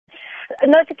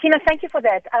No, Sakina, thank you for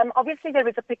that. Obviously, there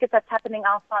is a picket that's happening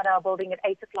outside our building at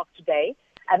 8 o'clock today.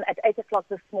 At 8 o'clock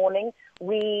this morning,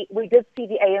 we did see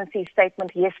the ANC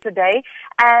statement yesterday.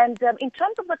 And in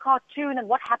terms of the cartoon and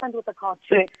what happened with the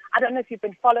cartoon, I don't know if you've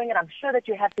been following it. I'm sure that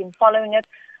you have been following it.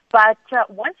 But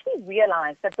once we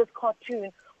realized that this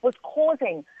cartoon was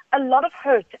causing a lot of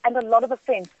hurt and a lot of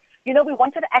offense, we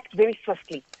wanted to act very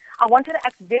swiftly. I wanted to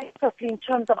act very swiftly in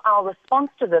terms of our response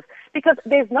to this, because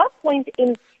there's no point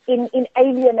in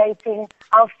alienating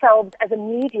ourselves as a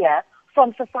media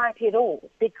from society at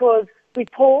all, because we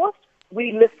paused,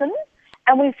 we listened,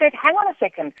 and we said, hang on a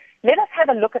second, let us have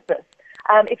a look at this.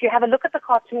 If you have a look at the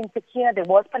cartoon, Sakina, there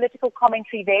was political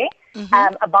commentary there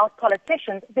about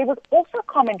politicians. There was also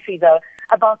commentary, though,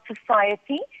 about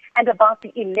society and about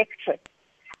the electorate,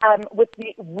 with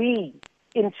the we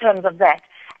in terms of that.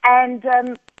 And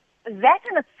that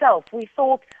in itself, we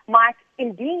thought might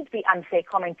indeed be unfair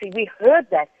commentary. We heard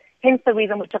that, hence the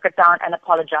reason we took it down and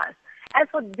apologized. As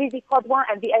for Zizi Kodwa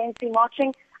and the ANC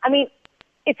marching, I mean,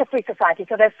 it's a free society,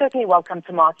 so they're certainly welcome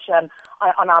to march on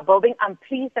our building. I'm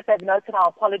pleased that they've noted our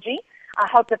apology. I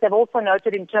hope that they've also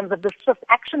noted in terms of the swift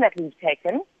action that we've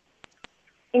taken.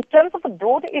 In terms of the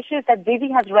broader issues that Zizi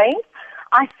has raised,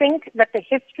 I think that the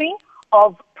history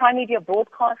of Primedia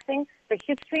broadcasting, the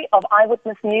history of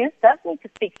eyewitness news does need to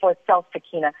speak for itself,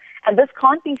 Sakina. And this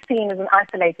can't be seen as an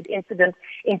isolated incident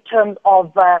in terms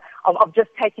of just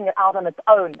taking it out on its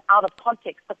own, out of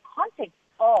context. The context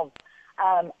of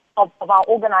our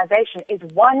organization is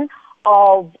one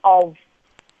of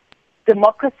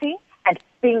democracy and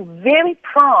being very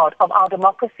proud of our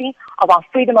democracy, of our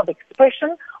freedom of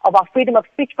expression, of our freedom of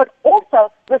speech, but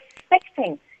also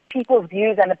respecting people's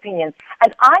views and opinions.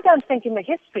 And I don't think in the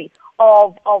history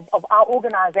of our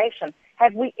organization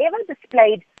have we ever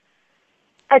displayed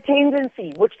a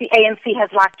tendency, which the ANC has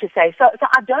liked to say. So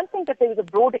I don't think that there is a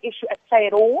broader issue at play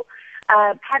at all.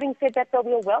 Having said that, though,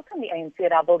 we'll welcome the ANC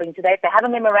at our building today. If they have a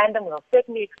memorandum, we'll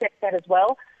certainly accept that as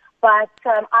well. But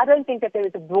I don't think that there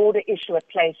is a broader issue at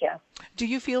play here. Do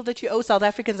you feel that you owe South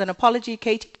Africans an apology,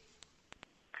 Katie?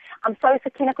 I'm sorry,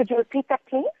 Sakina, could you repeat that,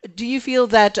 please? Do you feel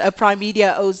that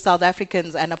Primedia owes South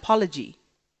Africans an apology?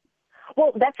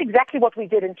 Well, that's exactly what we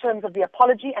did in terms of the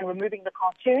apology and removing the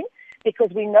cartoon, because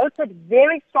we noted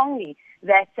very strongly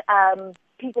that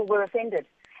people were offended.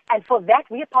 And for that,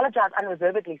 we apologize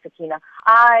unreservedly, Sakina.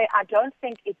 I don't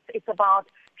think it's about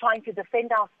trying to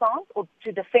defend our stance or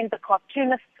to defend the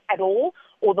cartoonists at all,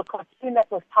 or the cartoon that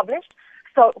was published.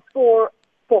 So for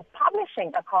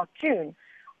publishing a cartoon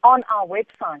on our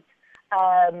website,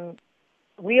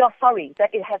 we are sorry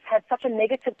that it has had such a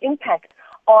negative impact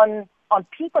on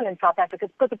people in South Africa,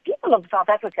 because the people of South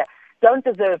Africa don't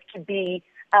deserve to be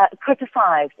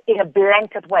criticized in a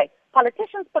blanket way.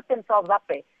 Politicians put themselves up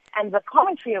there, and the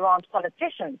commentary around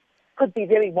politicians could be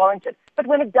very warranted. But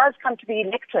when it does come to the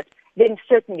electorate, then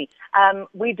certainly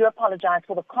we do apologize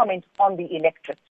for the comment on the electorate.